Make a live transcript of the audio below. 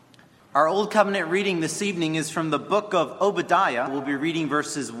Our Old Covenant reading this evening is from the book of Obadiah. We'll be reading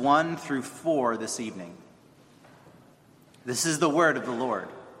verses 1 through 4 this evening. This is the word of the Lord.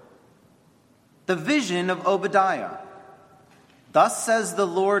 The vision of Obadiah. Thus says the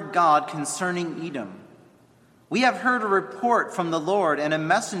Lord God concerning Edom. We have heard a report from the Lord, and a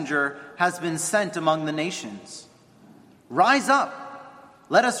messenger has been sent among the nations. Rise up,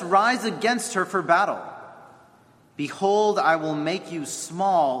 let us rise against her for battle. Behold, I will make you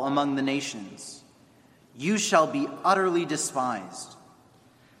small among the nations. You shall be utterly despised.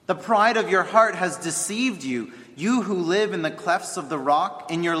 The pride of your heart has deceived you, you who live in the clefts of the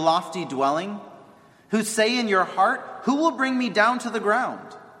rock, in your lofty dwelling, who say in your heart, who will bring me down to the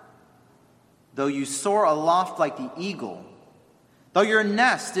ground? Though you soar aloft like the eagle, though your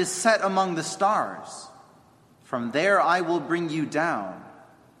nest is set among the stars, from there I will bring you down,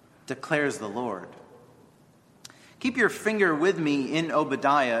 declares the Lord. Keep your finger with me in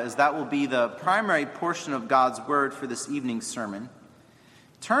Obadiah, as that will be the primary portion of God's word for this evening's sermon.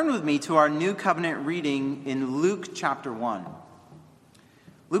 Turn with me to our New Covenant reading in Luke chapter 1.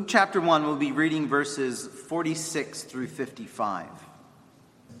 Luke chapter 1 will be reading verses 46 through 55.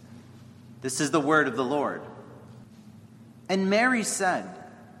 This is the word of the Lord. And Mary said,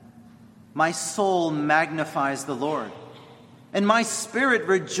 My soul magnifies the Lord, and my spirit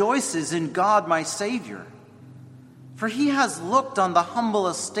rejoices in God my Savior. For he has looked on the humble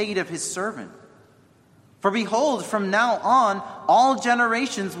estate of his servant. For behold, from now on, all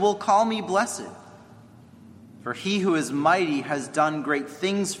generations will call me blessed. For he who is mighty has done great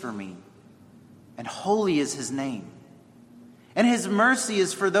things for me, and holy is his name. And his mercy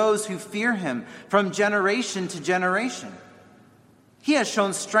is for those who fear him from generation to generation. He has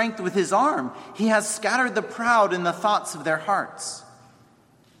shown strength with his arm. He has scattered the proud in the thoughts of their hearts.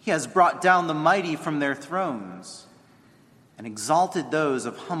 He has brought down the mighty from their thrones and exalted those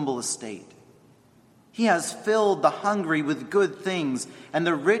of humble estate. He has filled the hungry with good things, and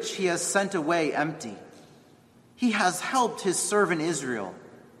the rich he has sent away empty. He has helped his servant Israel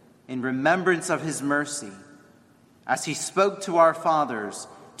in remembrance of his mercy, as he spoke to our fathers,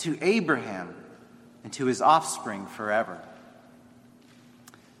 to Abraham, and to his offspring forever.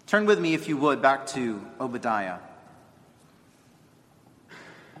 Turn with me, if you would, back to Obadiah.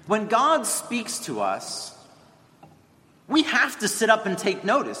 When God speaks to us, we have to sit up and take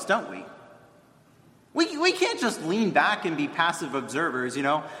notice, don't we? We can't just lean back and be passive observers, you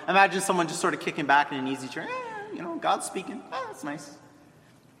know. Imagine someone just sort of kicking back in an easy chair. God's speaking. That's nice.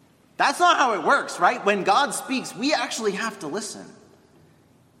 That's not how it works, right? When God speaks, we actually have to listen.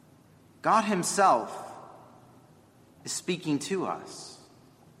 God himself is speaking to us.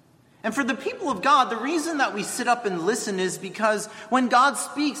 And for the people of God, the reason that we sit up and listen is because when God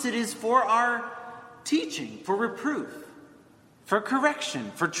speaks, it is for our teaching, for reproof, for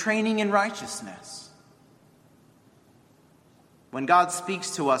correction, for training in righteousness. When God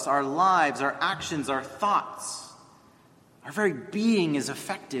speaks to us, our lives, our actions, our thoughts, our very being is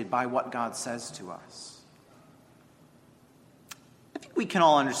affected by what God says to us. I think we can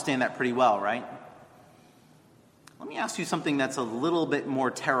all understand that pretty well, right? Let me ask you something that's a little bit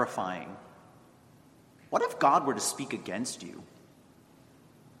more terrifying. What if God were to speak against you?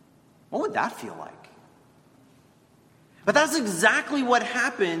 What would that feel like? But that's exactly what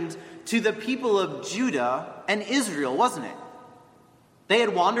happened to the people of Judah and Israel, wasn't it? They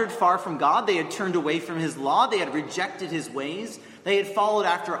had wandered far from God. They had turned away from his law. They had rejected his ways. They had followed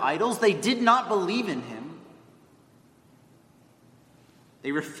after idols. They did not believe in him.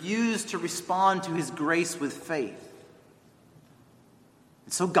 They refused to respond to his grace with faith.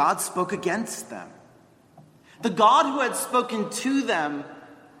 And so God spoke against them. The God who had spoken to them,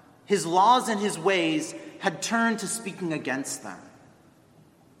 his laws and his ways, had turned to speaking against them.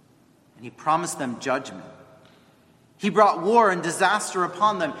 And he promised them judgment. He brought war and disaster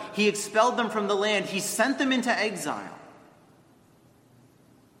upon them. He expelled them from the land. He sent them into exile.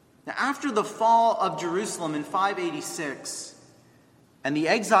 Now, after the fall of Jerusalem in 586 and the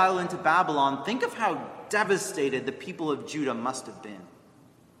exile into Babylon, think of how devastated the people of Judah must have been.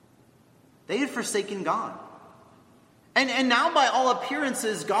 They had forsaken God. And now, by all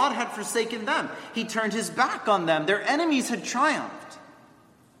appearances, God had forsaken them. He turned his back on them. Their enemies had triumphed.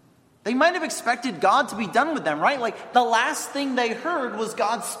 They might have expected God to be done with them, right? Like, the last thing they heard was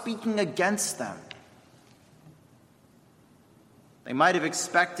God speaking against them. They might have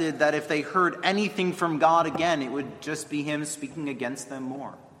expected that if they heard anything from God again, it would just be him speaking against them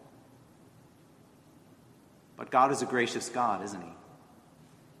more. But God is a gracious God, isn't he?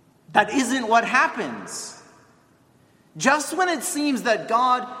 That isn't what happens. Just when it seems that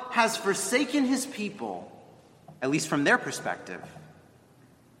God has forsaken his people, at least from their perspective,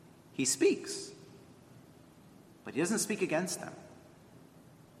 he He speaks, but he doesn't speak against them.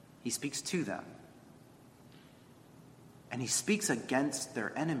 He speaks to them. And he speaks against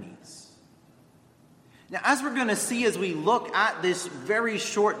their enemies. Now, as we're going to see as we look at this very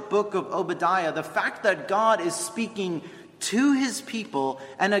short book of Obadiah, the fact that God is speaking to his people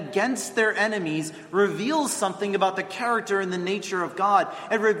and against their enemies reveals something about the character and the nature of God.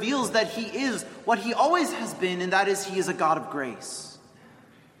 It reveals that he is what he always has been, and that is he is a God of grace,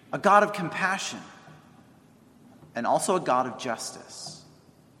 a God of compassion, and also a God of justice.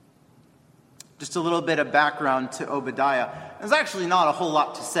 Just a little bit of background to Obadiah. There's actually not a whole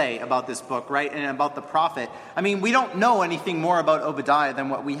lot to say about this book, right? And about the prophet. I mean, we don't know anything more about Obadiah than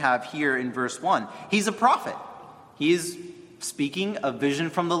what we have here in verse 1. He's a prophet. He is speaking a vision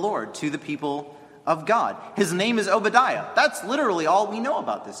from the Lord to the people of God. His name is Obadiah. That's literally all we know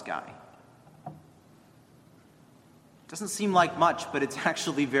about this guy. Doesn't seem like much, but it's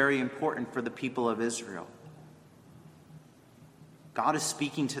actually very important for the people of Israel. God is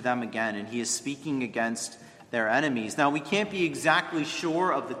speaking to them again, and he is speaking against their enemies. Now, we can't be exactly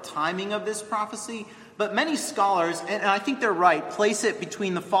sure of the timing of this prophecy, but many scholars, and I think they're right, place it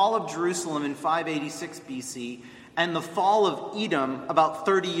between the fall of Jerusalem in 586 BC and the fall of Edom about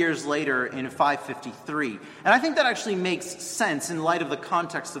 30 years later in 553. And I think that actually makes sense in light of the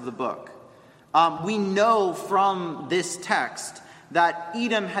context of the book. We know from this text that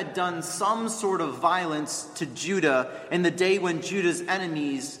Edom had done some sort of violence to Judah in the day when Judah's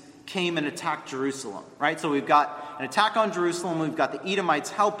enemies came and attacked Jerusalem, right? So we've got an attack on Jerusalem, we've got the Edomites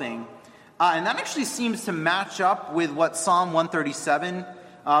helping, and that actually seems to match up with what Psalm 137,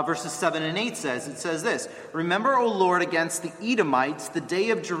 verses 7 and 8 says. It says this: "Remember, O Lord, against the Edomites, the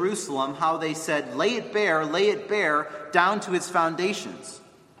day of Jerusalem, how they said, lay it bare, down to its foundations.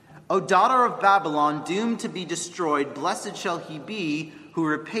 O daughter of Babylon, doomed to be destroyed, blessed shall he be who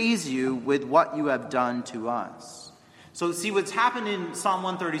repays you with what you have done to us." So see, what's happened in Psalm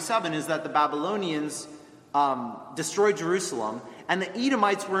 137 is that the Babylonians destroyed Jerusalem, and the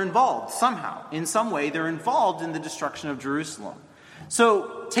Edomites were involved somehow. In some way, they're involved in the destruction of Jerusalem.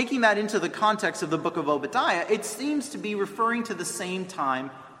 So taking that into the context of the book of Obadiah, it seems to be referring to the same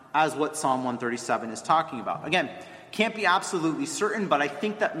time as what Psalm 137 is talking about. Again, can't be absolutely certain, but I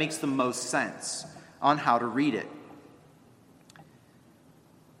think that makes the most sense on how to read it.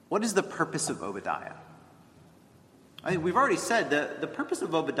 What is the purpose of Obadiah? I mean, we've already said that the purpose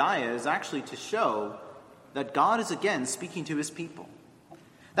of Obadiah is actually to show that God is again speaking to his people.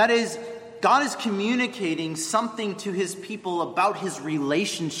 That is, God is communicating something to his people about his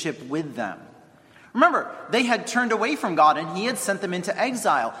relationship with them. Remember, they had turned away from God and he had sent them into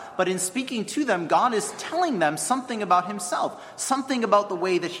exile. But in speaking to them, God is telling them something about himself, something about the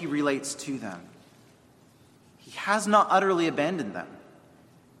way that he relates to them. He has not utterly abandoned them.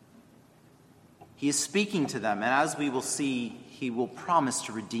 He is speaking to them, and as we will see, he will promise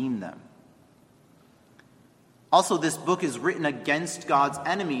to redeem them. Also, this book is written against God's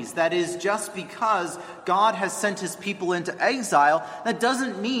enemies. That is, just because God has sent his people into exile, that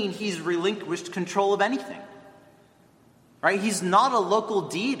doesn't mean he's relinquished control of anything. Right? He's not a local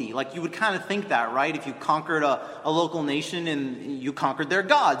deity. Like, you would kind of think that, right? If you conquered a local nation and you conquered their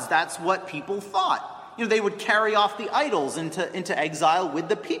gods, that's what people thought. You know, they would carry off the idols into exile with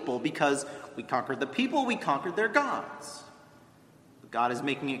the people because we conquered the people, we conquered their gods. But God is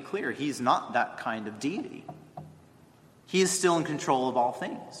making it clear he's not that kind of deity. He is still in control of all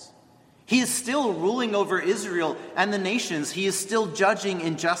things. He is still ruling over Israel and the nations. He is still judging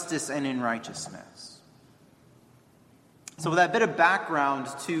in justice and in righteousness. So with that bit of background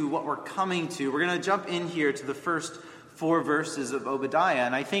to what we're coming to, we're going to jump in here to the first 4 verses of Obadiah.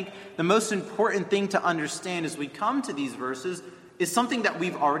 And I think the most important thing to understand as we come to these verses is something that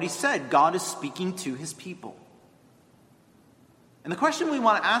we've already said. God is speaking to his people. And the question we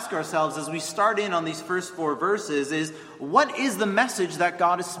want to ask ourselves as we start in on these first 4 verses is, what is the message that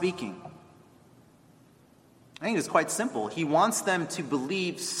God is speaking? I think it's quite simple. He wants them to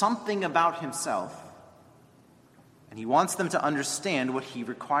believe something about himself, and he wants them to understand what he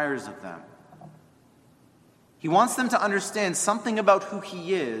requires of them. He wants them to understand something about who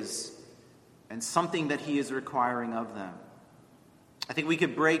he is and something that he is requiring of them. I think we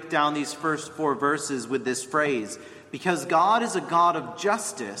could break down these first 4 verses with this phrase: because God is a God of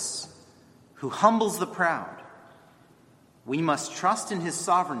justice who humbles the proud, we must trust in his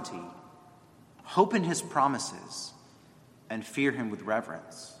sovereignty, hope in his promises, and fear him with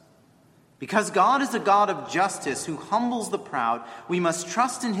reverence. Because God is a God of justice who humbles the proud, we must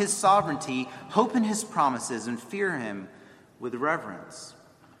trust in his sovereignty, hope in his promises, and fear him with reverence.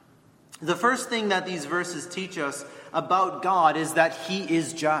 The first thing that these verses teach us about God is that he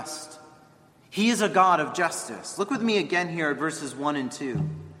is just. He is a God of justice. Look with me again here at verses 1 and 2.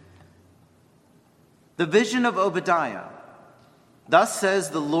 The vision of Obadiah. Thus says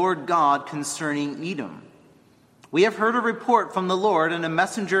the Lord God concerning Edom. We have heard a report from the Lord, and a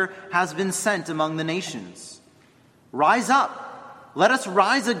messenger has been sent among the nations. Rise up, let us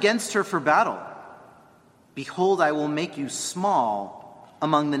rise against her for battle. Behold, I will make you small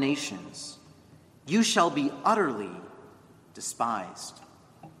among the nations. You shall be utterly despised.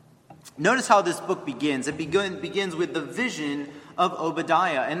 Notice how this book begins. It begins with the vision of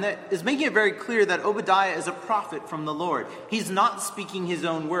Obadiah, and that is making it very clear that Obadiah is a prophet from the Lord. He's not speaking his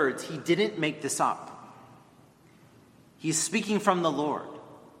own words. He didn't make this up. He's speaking from the Lord.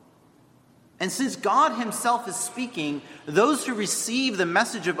 And since God himself is speaking, those who receive the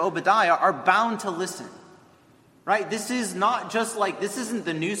message of Obadiah are bound to listen. Right? This is not just like, this isn't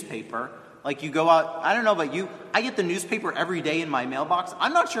the newspaper. Like you go out, I don't know about you, I get the newspaper every day in my mailbox.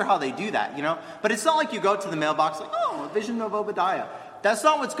 I'm not sure how they do that, But it's not like you go to the mailbox like, oh, a vision of Obadiah. That's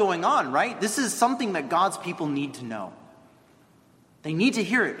not what's going on, right? This is something that God's people need to know. They need to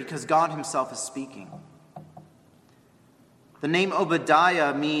hear it because God himself is speaking. The name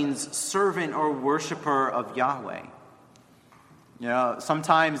Obadiah means servant or worshiper of Yahweh.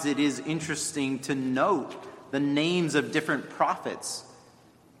 Sometimes it is interesting to note the names of different prophets.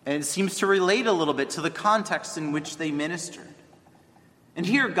 And it seems to relate a little bit to the context in which they ministered. And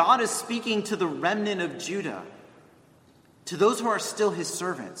here God is speaking to the remnant of Judah, to those who are still his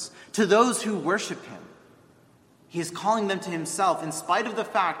servants, to those who worship him. He is calling them to himself in spite of the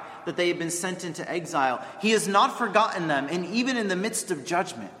fact that they have been sent into exile. He has not forgotten them, and even in the midst of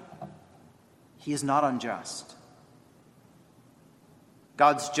judgment, he is not unjust.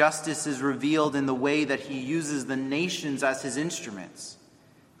 God's justice is revealed in the way that he uses the nations as his instruments.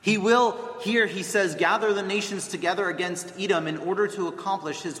 He will, here he says, gather the nations together against Edom in order to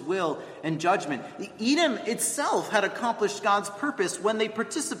accomplish his will and judgment. Edom itself had accomplished God's purpose when they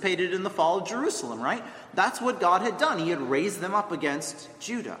participated in the fall of Jerusalem, right? That's what God had done. He had raised them up against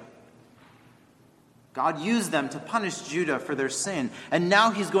Judah. God used them to punish Judah for their sin, and now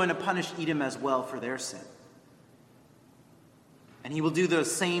he's going to punish Edom as well for their sin. And he will do the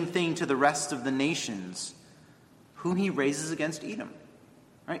same thing to the rest of the nations whom he raises against Edom.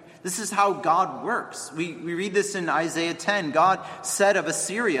 Right? This is how God works. We read this in Isaiah 10. God said of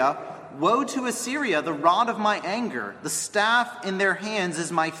Assyria, "Woe to Assyria, the rod of my anger. The staff in their hands is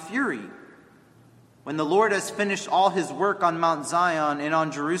my fury. When the Lord has finished all his work on Mount Zion and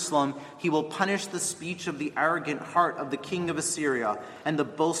on Jerusalem, he will punish the speech of the arrogant heart of the king of Assyria and the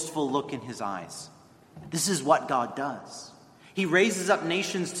boastful look in his eyes." This is what God does. He raises up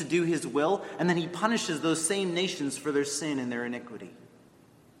nations to do his will, and then he punishes those same nations for their sin and their iniquity.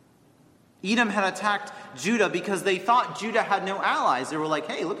 Edom had attacked Judah because they thought Judah had no allies. They were like,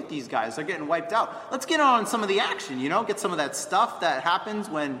 hey, look at these guys. They're getting wiped out. Let's get on some of the action, get some of that stuff that happens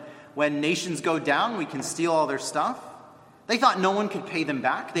when nations go down. We can steal all their stuff. They thought no one could pay them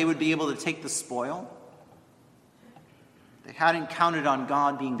back. They would be able to take the spoil. They hadn't counted on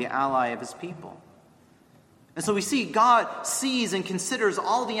God being the ally of his people. And so we see God sees and considers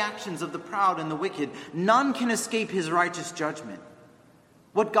all the actions of the proud and the wicked. None can escape his righteous judgment.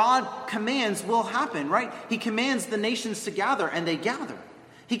 What God commands will happen, right? He commands the nations to gather, and they gather.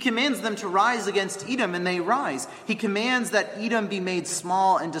 He commands them to rise against Edom, and they rise. He commands that Edom be made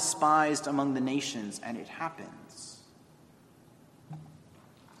small and despised among the nations, and it happens.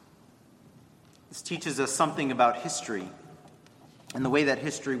 This teaches us something about history and the way that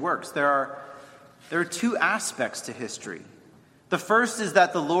history works. There are two aspects to history. The first is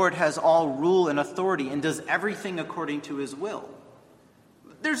that the Lord has all rule and authority and does everything according to his will.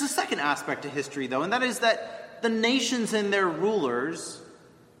 There's a second aspect to history, though, and that is that the nations and their rulers,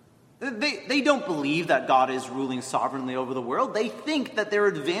 they don't believe that God is ruling sovereignly over the world. They think that they're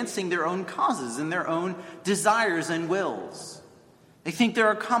advancing their own causes and their own desires and wills. They think they're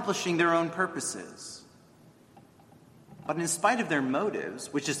accomplishing their own purposes. But in spite of their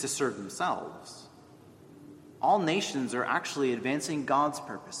motives, which is to serve themselves, all nations are actually advancing God's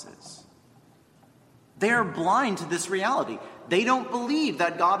purposes. They are blind to this reality. They don't believe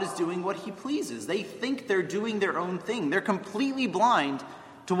that God is doing what he pleases. They think they're doing their own thing. They're completely blind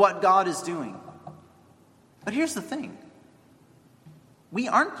to what God is doing. But here's the thing. We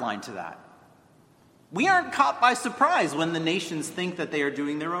aren't blind to that. We aren't caught by surprise when the nations think that they are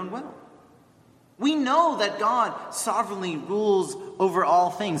doing their own will. We know that God sovereignly rules over all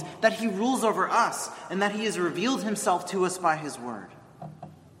things, that he rules over us, and that he has revealed himself to us by his word.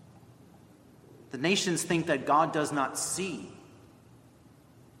 The nations think that God does not see.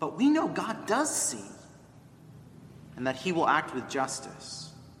 But we know God does see, and that he will act with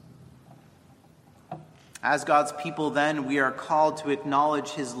justice. As God's people, then, we are called to acknowledge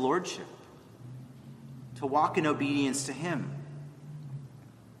his lordship, to walk in obedience to him.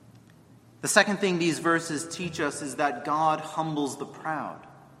 The second thing these verses teach us is that God humbles the proud.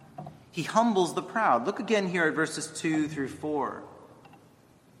 He humbles the proud. Look again here at verses 2 through 4.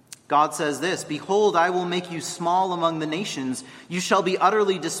 God says this, "Behold, I will make you small among the nations. You shall be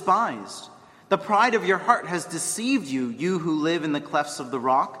utterly despised. The pride of your heart has deceived you, you who live in the clefts of the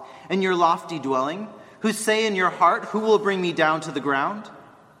rock, in your lofty dwelling, who say in your heart, 'Who will bring me down to the ground?'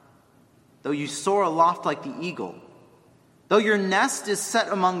 Though you soar aloft like the eagle, though your nest is set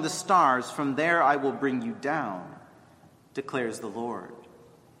among the stars, from there I will bring you down, declares the Lord."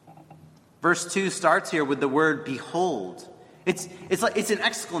 Verse 2 starts here with the word behold. It's an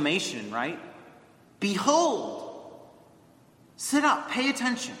exclamation, right? Behold! Sit up, pay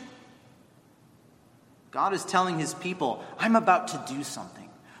attention. God is telling his people, I'm about to do something.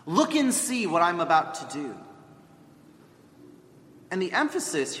 Look and see what I'm about to do. And the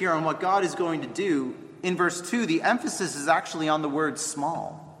emphasis here on what God is going to do, in verse 2, the emphasis is actually on the word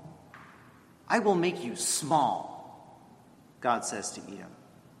small. I will make you small, God says to Edom.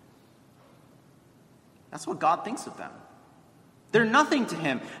 That's what God thinks of them. They're nothing to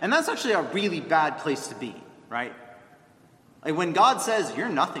him. And that's actually a really bad place to be, right? Like when God says, you're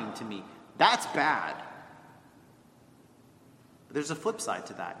nothing to me, that's bad. But there's a flip side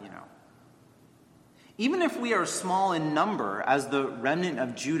to that, Even if we are small in number, as the remnant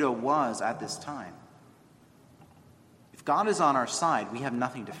of Judah was at this time, if God is on our side, we have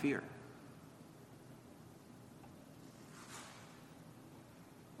nothing to fear.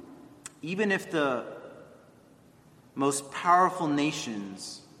 Even if the most powerful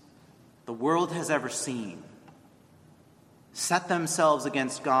nations the world has ever seen set themselves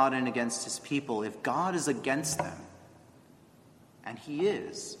against God and against his people, if God is against them, and he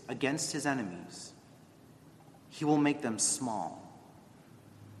is against his enemies, he will make them small,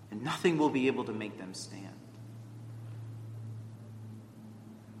 and nothing will be able to make them stand.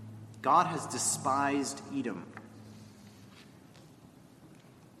 God has despised Edom.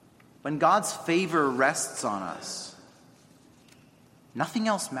 When God's favor rests on us, nothing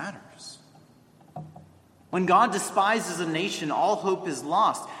else matters. When God despises a nation, all hope is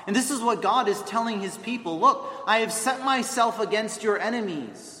lost. And this is what God is telling his people. Look, I have set myself against your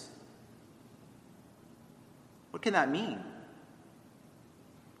enemies. What can that mean?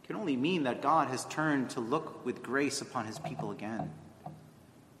 It can only mean that God has turned to look with grace upon his people again.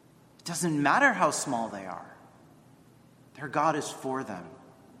 It doesn't matter how small they are. Their God is for them.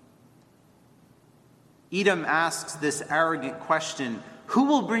 Edom asks this arrogant question, who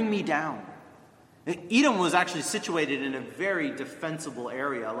will bring me down? Edom was actually situated in a very defensible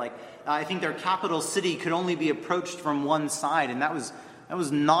area. I think their capital city could only be approached from one side, and that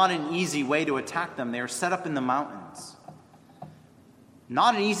was not an easy way to attack them. They were set up in the mountains.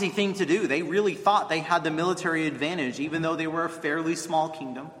 Not an easy thing to do. They really thought they had the military advantage, even though they were a fairly small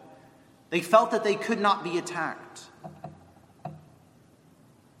kingdom. They felt that they could not be attacked.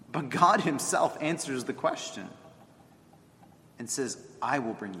 But God himself answers the question and says, I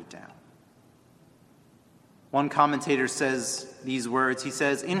will bring you down. One commentator says these words. He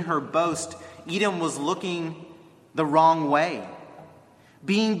says, in her boast, Edom was looking the wrong way.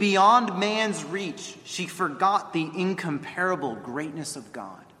 Being beyond man's reach, she forgot the incomparable greatness of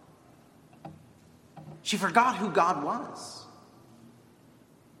God. She forgot who God was.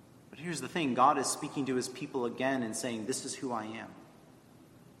 But here's the thing. God is speaking to his people again and saying, this is who I am.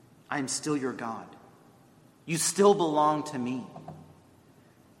 I am still your God. You still belong to me.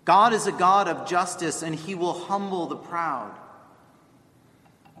 God is a God of justice, and he will humble the proud.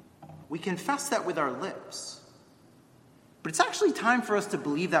 We confess that with our lips, but it's actually time for us to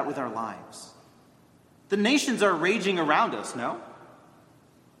believe that with our lives. The nations are raging around us, no?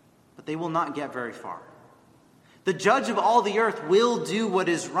 But they will not get very far. The judge of all the earth will do what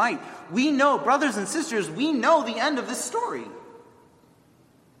is right. We know, brothers and sisters, we know the end of this story.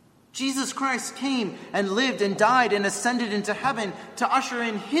 Jesus Christ came and lived and died and ascended into heaven to usher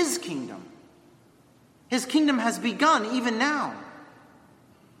in his kingdom. His kingdom has begun even now.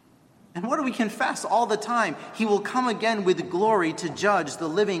 And what do we confess all the time? He will come again with glory to judge the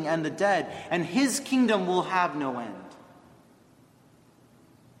living and the dead, and his kingdom will have no end.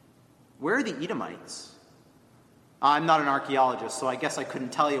 Where are the Edomites? I'm not an archaeologist, so I guess I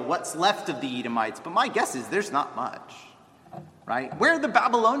couldn't tell you what's left of the Edomites, but my guess is there's not much. Right? Where are the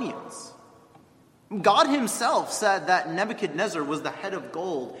Babylonians? God himself said that Nebuchadnezzar was the head of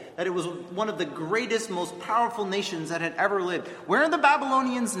gold, that it was one of the greatest, most powerful nations that had ever lived. Where are the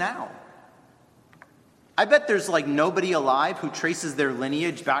Babylonians now? I bet there's nobody alive who traces their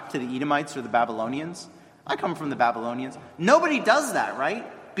lineage back to the Edomites or the Babylonians. I come from the Babylonians. Nobody does that, right?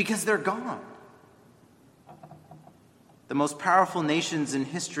 Because they're gone. The most powerful nations in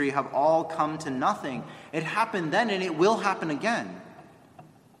history have all come to nothing. It happened then and it will happen again.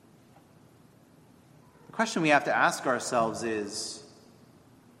 The question we have to ask ourselves is,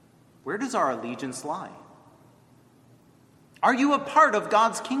 where does our allegiance lie? Are you a part of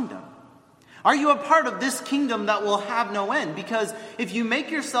God's kingdom? Are you a part of this kingdom that will have no end? Because if you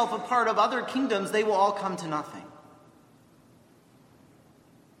make yourself a part of other kingdoms, they will all come to nothing.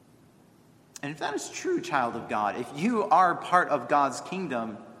 And if that is true, child of God, if you are part of God's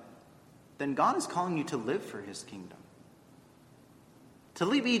kingdom, then God is calling you to live for his kingdom. To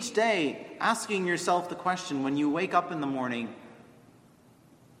live each day asking yourself the question when you wake up in the morning,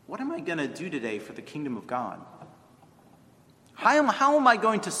 what am I going to do today for the kingdom of God? How am I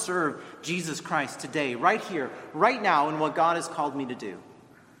going to serve Jesus Christ today, right here, right now, in what God has called me to do?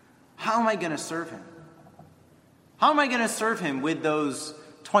 How am I going to serve him? How am I going to serve him with those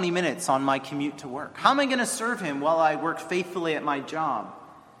 20 minutes on my commute to work? How am I going to serve him while I work faithfully at my job?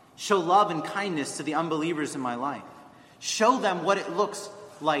 Show love and kindness to the unbelievers in my life. Show them what it looks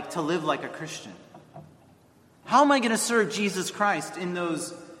like to live like a Christian. How am I going to serve Jesus Christ in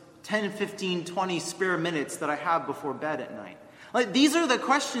those 10, 15, 20 spare minutes that I have before bed at night? These are the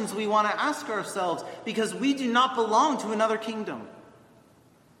questions we want to ask ourselves because we do not belong to another kingdom.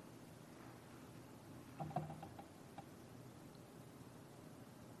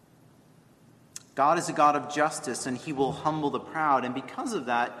 God is a God of justice, and he will humble the proud. And because of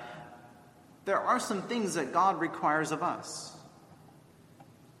that, there are some things that God requires of us.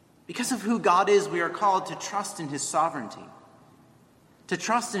 Because of who God is, we are called to trust in his sovereignty. To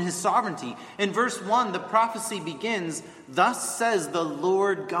trust in his sovereignty. In verse 1, the prophecy begins, "Thus says the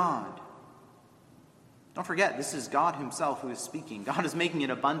Lord God." Don't forget, this is God himself who is speaking. God is making it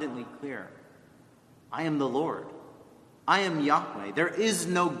abundantly clear. I am the Lord. I am Yahweh. There is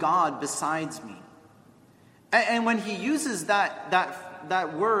no God besides me. And when he uses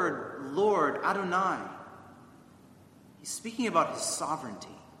that word, Lord, Adonai, he's speaking about his sovereignty.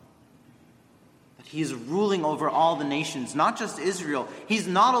 That he is ruling over all the nations, not just Israel. He's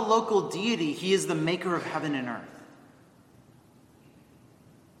not a local deity. He is the maker of heaven and earth.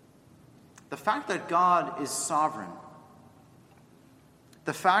 The fact that God is sovereign,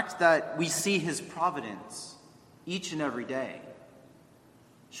 the fact that we see his providence each and every day,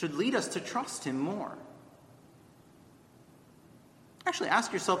 should lead us to trust him more. Actually,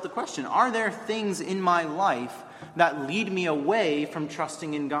 ask yourself the question, are there things in my life that lead me away from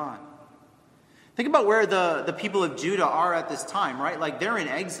trusting in God? Think about where the people of Judah are at this time, right? They're in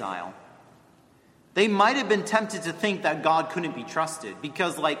exile. They might have been tempted to think that God couldn't be trusted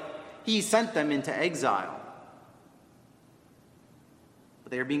because, he sent them into exile.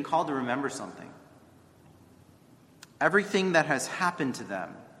 But they are being called to remember something. Everything that has happened to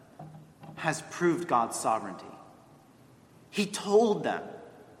them has proved God's sovereignty. He told them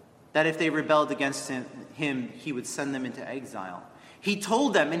that if they rebelled against him, he would send them into exile. He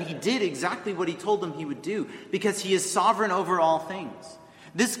told them, and he did exactly what he told them he would do, because he is sovereign over all things.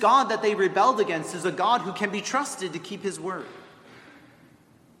 This God that they rebelled against is a God who can be trusted to keep his word.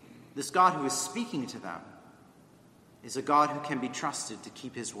 This God who is speaking to them is a God who can be trusted to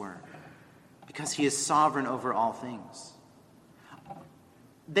keep his word, because he is sovereign over all things.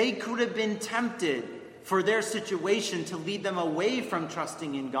 They could have been tempted for their situation to lead them away from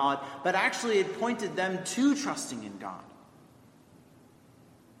trusting in God, but actually it pointed them to trusting in God.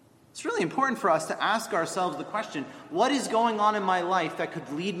 It's really important for us to ask ourselves the question, what is going on in my life that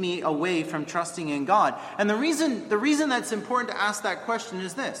could lead me away from trusting in God? And the reason that's important to ask that question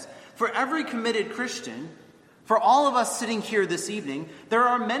is this. For every committed Christian, for all of us sitting here this evening, there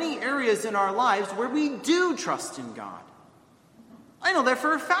are many areas in our lives where we do trust in God. I know that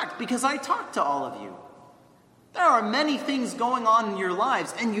for a fact because I talk to all of you. There are many things going on in your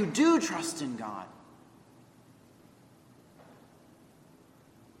lives, and you do trust in God.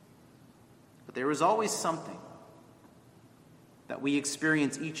 But there is always something that we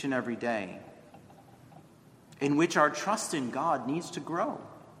experience each and every day in which our trust in God needs to grow.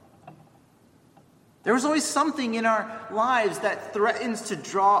 There is always something in our lives that threatens to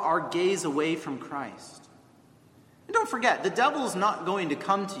draw our gaze away from Christ. And don't forget, the devil's not going to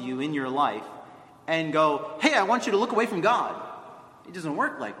come to you in your life and go, hey, I want you to look away from God. It doesn't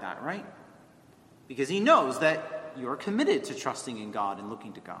work like that, right? Because he knows that you're committed to trusting in God and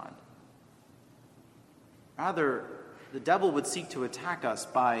looking to God. Rather, the devil would seek to attack us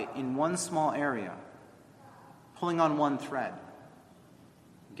by, in one small area, pulling on one thread,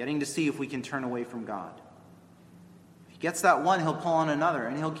 getting to see if we can turn away from God. If he gets that one, he'll pull on another,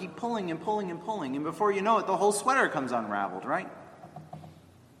 and he'll keep pulling and pulling and pulling, and before you know it, the whole sweater comes unraveled, right?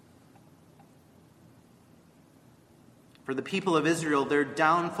 For the people of Israel, their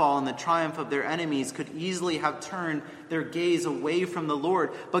downfall and the triumph of their enemies could easily have turned their gaze away from the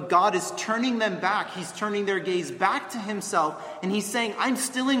Lord. But God is turning them back. He's turning their gaze back to himself. And he's saying, I'm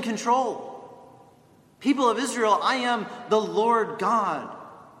still in control. People of Israel, I am the Lord God.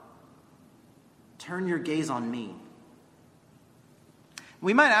 Turn your gaze on me.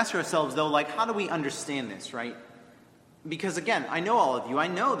 We might ask ourselves, though, how do we understand this, right? Because again, I know all of you. I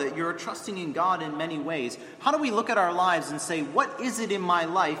know that you're trusting in God in many ways. How do we look at our lives and say, what is it in my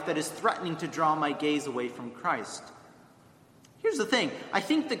life that is threatening to draw my gaze away from Christ? Here's the thing. I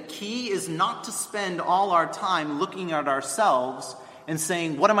think the key is not to spend all our time looking at ourselves and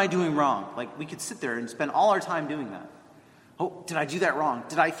saying, what am I doing wrong? We could sit there and spend all our time doing that. Oh, did I do that wrong?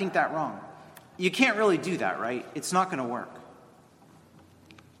 Did I think that wrong? You can't really do that, right? It's not going to work.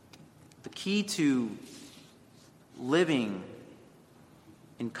 The key to living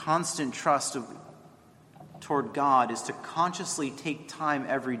in constant trust toward God is to consciously take time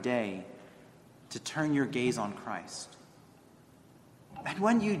every day to turn your gaze on Christ. And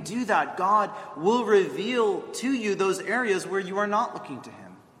when you do that, God will reveal to you those areas where you are not looking to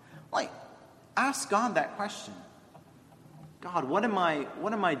him. Ask God that question. God, what am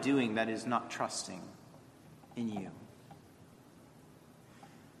I doing that is not trusting in you?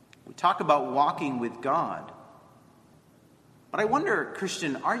 We talk about walking with God. But I wonder,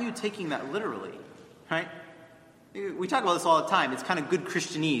 Christian, are you taking that literally? Right? We talk about this all the time. It's kind of good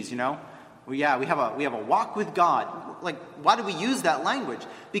Christianese, you know? We have a walk with God. Why do we use that language?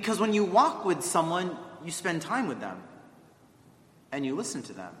 Because when you walk with someone, you spend time with them. And you listen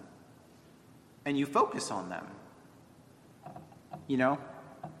to them. And you focus on them. You know?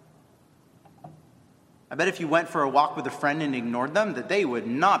 I bet if you went for a walk with a friend and ignored them, that they would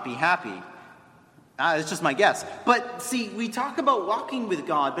not be happy. It's just my guess. But see, we talk about walking with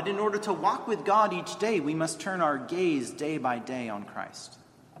God, but in order to walk with God each day, we must turn our gaze day by day on Christ.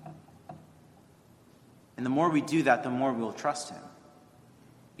 And the more we do that, the more we will trust him.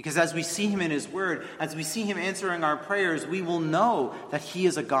 Because as we see him in his word, as we see him answering our prayers, we will know that he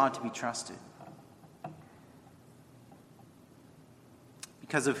is a God to be trusted.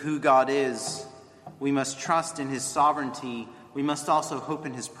 Because of who God is, we must trust in his sovereignty. We must also hope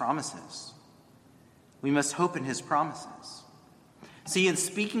in his promises. We must hope in his promises. See, in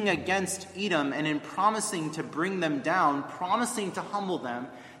speaking against Edom and in promising to bring them down, promising to humble them,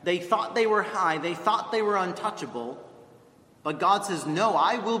 they thought they were high, they thought they were untouchable. But God says, no,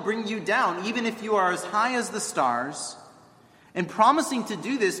 I will bring you down, even if you are as high as the stars. In promising to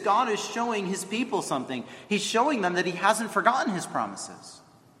do this, God is showing his people something. He's showing them that he hasn't forgotten his promises.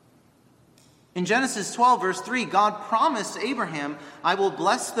 In Genesis 12, verse 3, God promised Abraham, I will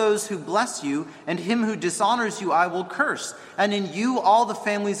bless those who bless you, and him who dishonors you I will curse. And in you all the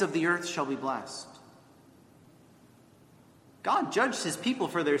families of the earth shall be blessed. God judged his people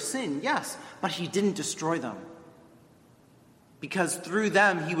for their sin, yes, but he didn't destroy them. Because through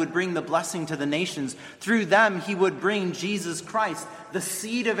them he would bring the blessing to the nations. Through them he would bring Jesus Christ, the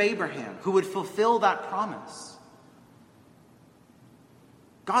seed of Abraham, who would fulfill that promise.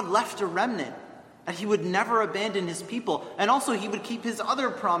 God left a remnant, that he would never abandon his people. And also he would keep his other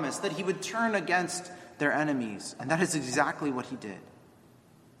promise, that he would turn against their enemies. And that is exactly what he did.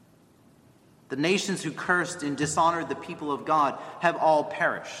 The nations who cursed and dishonored the people of God have all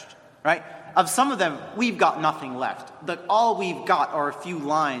perished, right? Of some of them, we've got nothing left. All we've got are a few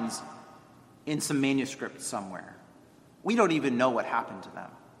lines in some manuscript somewhere. We don't even know what happened to them.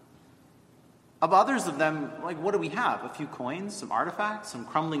 Of others of them, what do we have? A few coins, some artifacts, some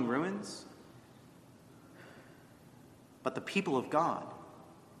crumbling ruins. But the people of God,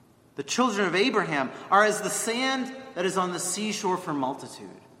 the children of Abraham, are as the sand that is on the seashore for multitude.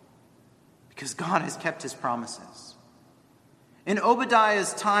 Because God has kept his promises. In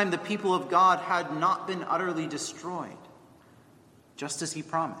Obadiah's time, the people of God had not been utterly destroyed, just as he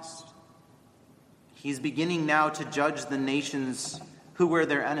promised. He's beginning now to judge the nations who were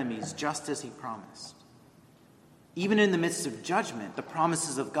their enemies, just as he promised. Even in the midst of judgment, the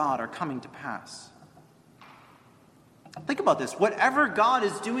promises of God are coming to pass. Think about this. Whatever God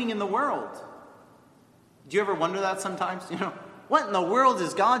is doing in the world, do you ever wonder that sometimes? What in the world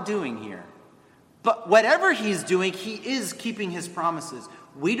is God doing here? But whatever he's doing, he is keeping his promises.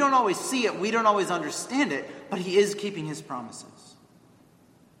 We don't always see it, we don't always understand it, but he is keeping his promises.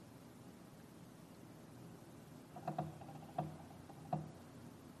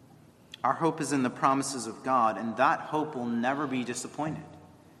 Our hope is in the promises of God, and that hope will never be disappointed.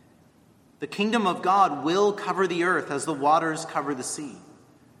 The kingdom of God will cover the earth as the waters cover the sea.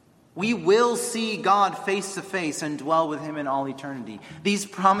 We will see God face to face and dwell with him in all eternity. These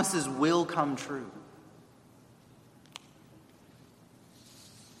promises will come true.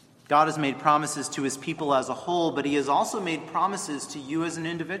 God has made promises to his people as a whole, but he has also made promises to you as an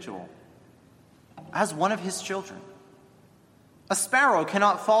individual, as one of his children. A sparrow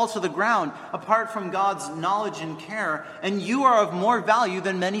cannot fall to the ground apart from God's knowledge and care, and you are of more value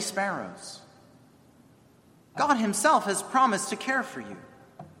than many sparrows. God himself has promised to care for you.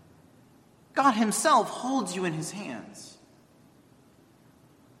 God himself holds you in his hands.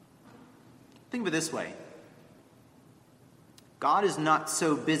 Think of it this way. God is not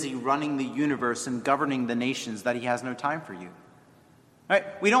so busy running the universe and governing the nations that he has no time for you. Right?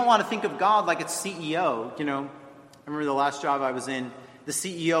 We don't want to think of God like a CEO. I remember the last job I was in, the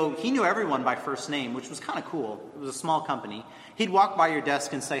CEO, he knew everyone by first name, which was kind of cool. It was a small company. He'd walk by your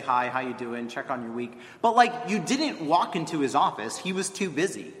desk and say, hi, how you doing? Check on your week. But you didn't walk into his office. He was too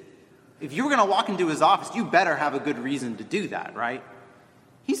busy. If you were going to walk into his office, you better have a good reason to do that, right?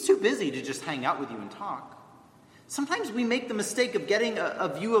 He's too busy to just hang out with you and talk. Sometimes we make the mistake of getting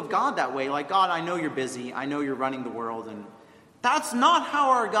a view of God that way. Like, God, I know you're busy. I know you're running the world. And that's not how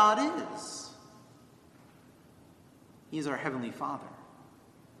our God is. He's our Heavenly Father.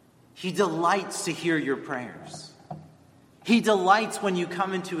 He delights to hear your prayers. He delights when you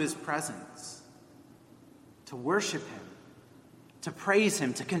come into his presence to worship him, to praise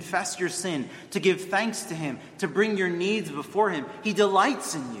him, to confess your sin, to give thanks to him, to bring your needs before him. He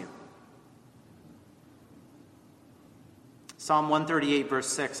delights in you. Psalm 138, verse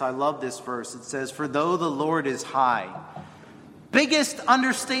 6, I love this verse. It says, for though the Lord is high, biggest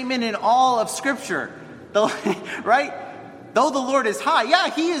understatement in all of Scripture, right? Though the Lord is high,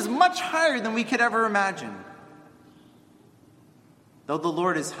 yeah, he is much higher than we could ever imagine. Though the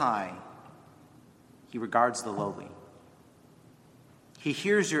Lord is high, he regards the lowly. He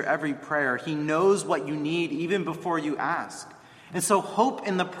hears your every prayer. He knows what you need even before you ask. And so hope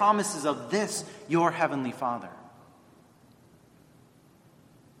in the promises of this, your Heavenly Father.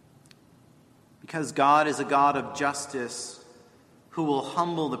 Because God is a God of justice who will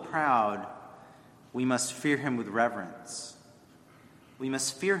humble the proud, we must fear him with reverence. We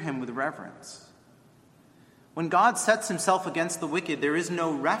must fear him with reverence. When God sets himself against the wicked, there is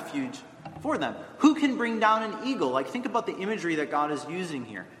no refuge for them. Who can bring down an eagle? Think about the imagery that God is using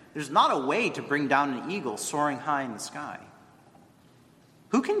here. There's not a way to bring down an eagle soaring high in the sky.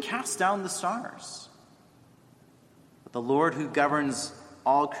 Who can cast down the stars? But the Lord who governs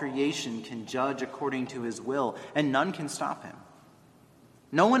all creation can judge according to his will, and none can stop him.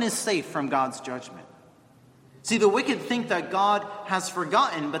 No one is safe from God's judgment. See, the wicked think that God has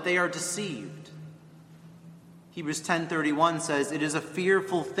forgotten, but they are deceived. Hebrews 10:31 says, it is a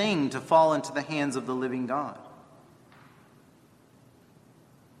fearful thing to fall into the hands of the living God.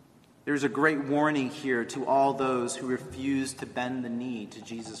 There's a great warning here to all those who refuse to bend the knee to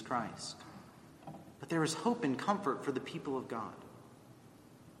Jesus Christ. But there is hope and comfort for the people of God.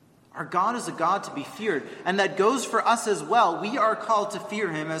 Our God is a God to be feared, and that goes for us as well. We are called to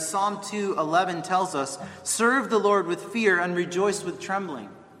fear him, as Psalm 2:11 tells us, serve the Lord with fear and rejoice with trembling.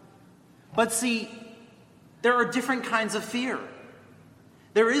 But see, there are different kinds of fear.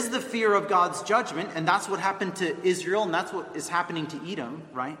 There is the fear of God's judgment, and that's what happened to Israel, and that's what is happening to Edom,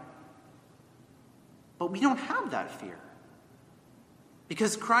 right? But we don't have that fear.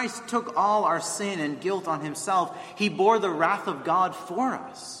 Because Christ took all our sin and guilt on himself, he bore the wrath of God for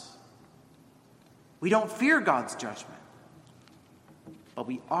us. We don't fear God's judgment, but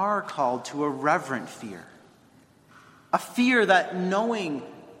we are called to a reverent fear. A fear that knowing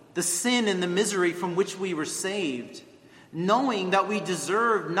the sin and the misery from which we were saved, knowing that we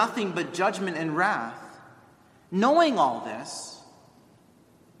deserve nothing but judgment and wrath, knowing all this,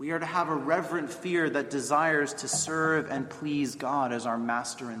 we are to have a reverent fear that desires to serve and please God as our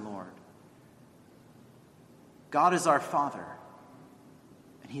Master and Lord. God is our Father,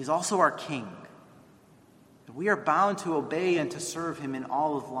 and he's also our King. We are bound to obey and to serve him in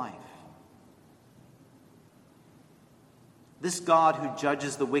all of life. This God who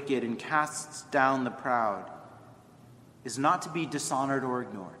judges the wicked and casts down the proud is not to be dishonored or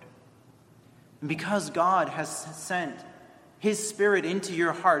ignored. And because God has sent his Spirit into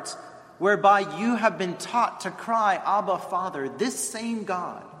your hearts, whereby you have been taught to cry, Abba, Father, this same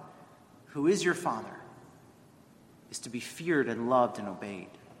God, who is your Father, is to be feared and loved and obeyed.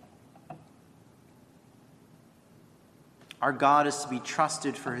 Our God is to be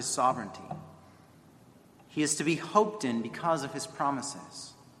trusted for his sovereignty. He is to be hoped in because of his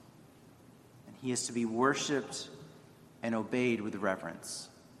promises. He is to be worshiped and obeyed with reverence.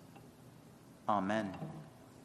 Amen.